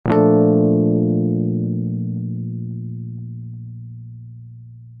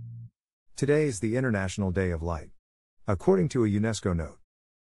Today is the International Day of Light. According to a UNESCO note,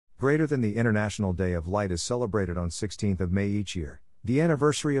 greater than the International Day of Light is celebrated on 16th of May each year, the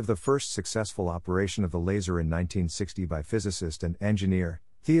anniversary of the first successful operation of the laser in 1960 by physicist and engineer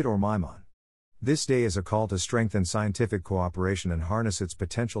Theodore Maimon. This day is a call to strengthen scientific cooperation and harness its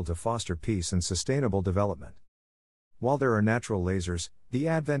potential to foster peace and sustainable development. While there are natural lasers, the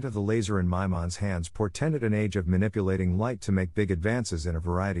advent of the laser in Maimon's hands portended an age of manipulating light to make big advances in a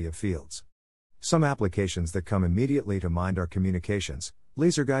variety of fields. Some applications that come immediately to mind are communications,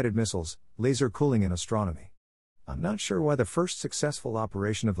 laser-guided missiles, laser cooling, and astronomy. I'm not sure why the first successful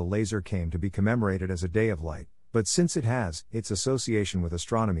operation of the laser came to be commemorated as a day of light, but since it has, its association with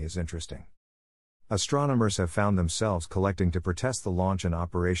astronomy is interesting. Astronomers have found themselves collecting to protest the launch and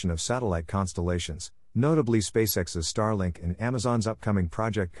operation of satellite constellations, notably SpaceX's Starlink and Amazon's upcoming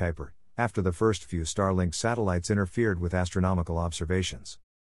Project Kuiper, after the first few Starlink satellites interfered with astronomical observations.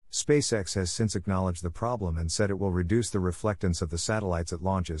 SpaceX has since acknowledged the problem and said it will reduce the reflectance of the satellites it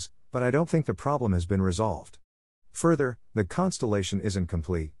launches, but I don't think the problem has been resolved. Further, the constellation isn't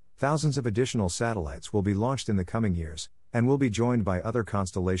complete. Thousands of additional satellites will be launched in the coming years, and will be joined by other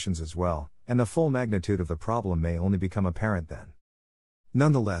constellations as well, and the full magnitude of the problem may only become apparent then.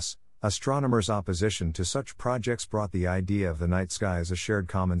 Nonetheless, astronomers' opposition to such projects brought the idea of the night sky as a shared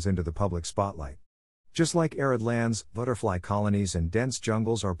commons into the public spotlight. Just like arid lands, butterfly colonies, and dense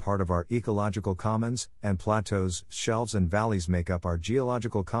jungles are part of our ecological commons, and plateaus, shelves, and valleys make up our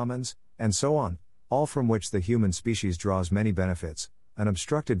geological commons, and so on, all from which the human species draws many benefits, an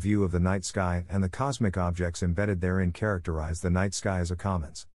obstructed view of the night sky and the cosmic objects embedded therein characterize the night sky as a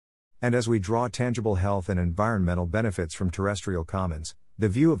commons. And as we draw tangible health and environmental benefits from terrestrial commons, the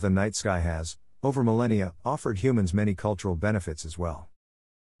view of the night sky has, over millennia, offered humans many cultural benefits as well.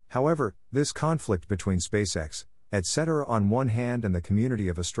 However, this conflict between SpaceX, etc. on one hand and the community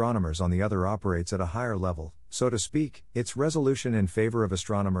of astronomers on the other operates at a higher level, so to speak. Its resolution in favor of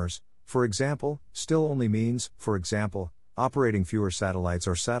astronomers, for example, still only means, for example, operating fewer satellites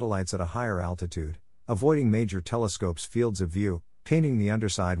or satellites at a higher altitude, avoiding major telescopes' fields of view, painting the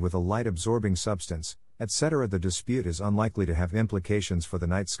underside with a light-absorbing substance, etc. The dispute is unlikely to have implications for the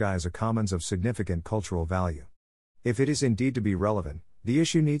night sky as a commons of significant cultural value. If it is indeed to be relevant, the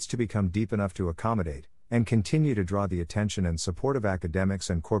issue needs to become deep enough to accommodate, and continue to draw the attention and support of academics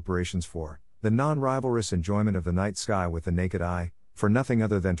and corporations for, the non-rivalrous enjoyment of the night sky with the naked eye, for nothing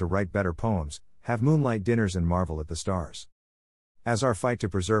other than to write better poems, have moonlight dinners and marvel at the stars. As our fight to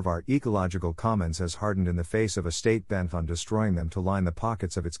preserve our ecological commons has hardened in the face of a state bent on destroying them to line the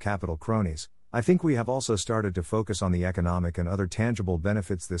pockets of its capital cronies, I think we have also started to focus on the economic and other tangible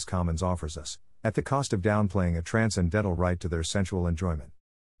benefits this commons offers us, at the cost of downplaying a transcendental right to their sensual enjoyment.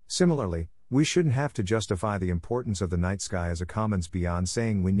 Similarly, we shouldn't have to justify the importance of the night sky as a commons beyond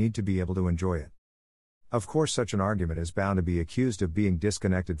saying we need to be able to enjoy it. Of course, such an argument is bound to be accused of being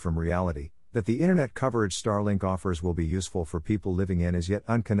disconnected from reality, that the internet coverage Starlink offers will be useful for people living in as yet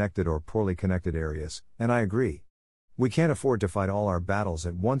unconnected or poorly connected areas, and I agree. We can't afford to fight all our battles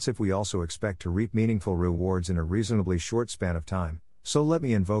at once if we also expect to reap meaningful rewards in a reasonably short span of time, so let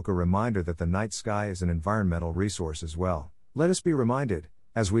me invoke a reminder that the night sky is an environmental resource as well. Let us be reminded,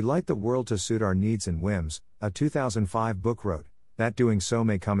 as we light the world to suit our needs and whims, a 2005 book wrote, that doing so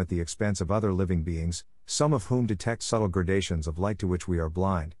may come at the expense of other living beings, some of whom detect subtle gradations of light to which we are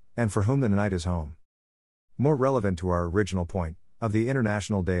blind, and for whom the night is home. More relevant to our original point, of the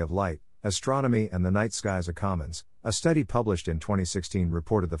International Day of Light, Astronomy and the Night Sky as a Commons, a study published in 2016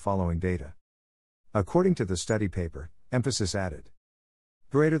 reported the following data. According to the study paper, emphasis added.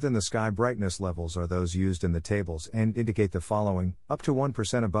 Greater than the sky brightness levels are those used in the tables and indicate the following: up to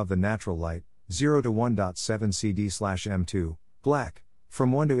 1% above the natural light, 0 to 1.7 CD/M2, black,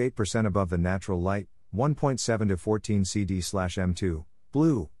 from 1 to 8% above the natural light, 1.7 to 14 CD/M2,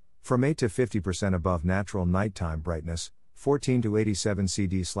 blue, from 8 to 50% above natural nighttime brightness, 14 to 87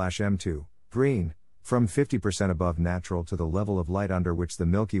 CD/M2, green, from 50% above natural to the level of light under which the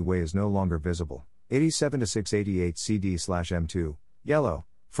Milky Way is no longer visible, 87 to 688 CD/M2, yellow,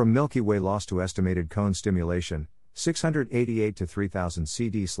 from Milky Way loss to estimated cone stimulation, 688 to 3000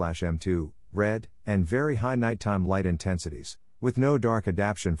 CD/M2, red, and very high nighttime light intensities, with no dark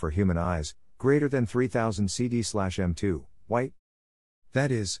adaptation for human eyes, greater than 3000 CD/M2, white.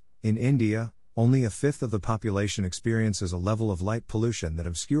 That is, in India, only a fifth of the population experiences a level of light pollution that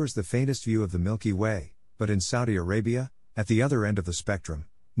obscures the faintest view of the Milky Way, but in Saudi Arabia, at the other end of the spectrum,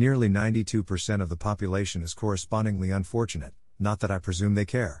 nearly 92% of the population is correspondingly unfortunate, not that I presume they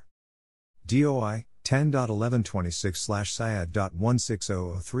care. DOI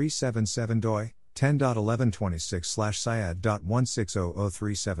 10.1126/SIAD.1600377 DOI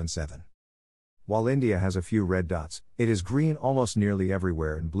 10.1126/SIAD.1600377 While India has a few red dots, it is green almost nearly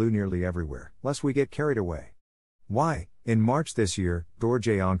everywhere and blue nearly everywhere, lest we get carried away. Why? In March this year,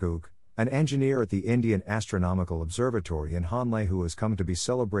 Dorje Anguk, an engineer at the Indian Astronomical Observatory in Hanle who has come to be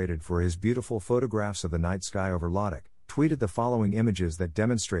celebrated for his beautiful photographs of the night sky over Ladakh, tweeted the following images that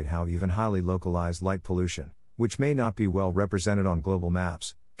demonstrate how even highly localized light pollution, which may not be well represented on global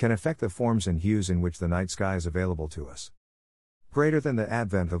maps, can affect the forms and hues in which the night sky is available to us. Greater than the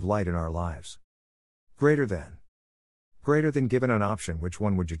advent of light in our lives. Greater than. Greater than given an option, which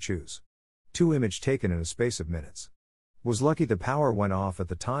one would you choose? 2 image taken in a space of minutes. Was lucky the power went off at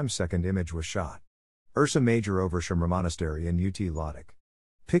the time second image was shot. Ursa Major over Shamra Monastery in UT Ladakh.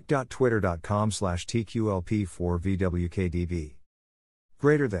 pic.twitter.com/TQLP4VWKDB.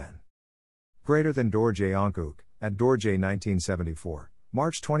 Greater than. Greater than Dorje Anguk, at Dorje 1974,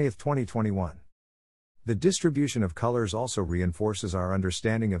 March 20, 2021. The distribution of colors also reinforces our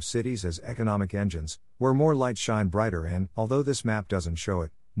understanding of cities as economic engines, where more lights shine brighter and, although this map doesn't show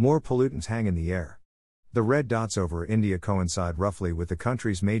it, more pollutants hang in the air. The red dots over India coincide roughly with the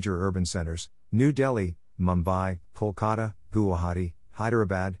country's major urban centers: New Delhi, Mumbai, Kolkata, Guwahati,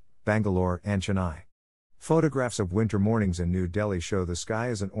 Hyderabad, Bangalore, and Chennai. Photographs of winter mornings in New Delhi show the sky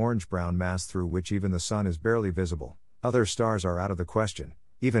as an orange-brown mass through which even the sun is barely visible. Other stars are out of the question,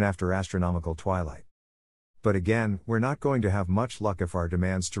 even after astronomical twilight. But again, we're not going to have much luck if our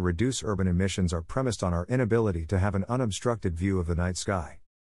demands to reduce urban emissions are premised on our inability to have an unobstructed view of the night sky.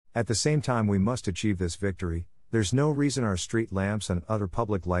 At the same time we must achieve this victory, there's no reason our street lamps and other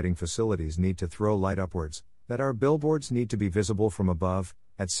public lighting facilities need to throw light upwards, that our billboards need to be visible from above,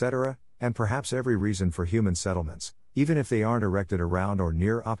 etc., and perhaps every reason for human settlements, even if they aren't erected around or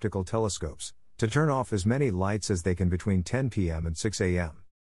near optical telescopes, to turn off as many lights as they can between 10 p.m. and 6 a.m.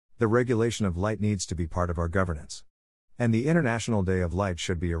 The regulation of light needs to be part of our governance. And the International Day of Light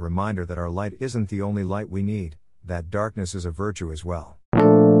should be a reminder that our light isn't the only light we need, that darkness is a virtue as well.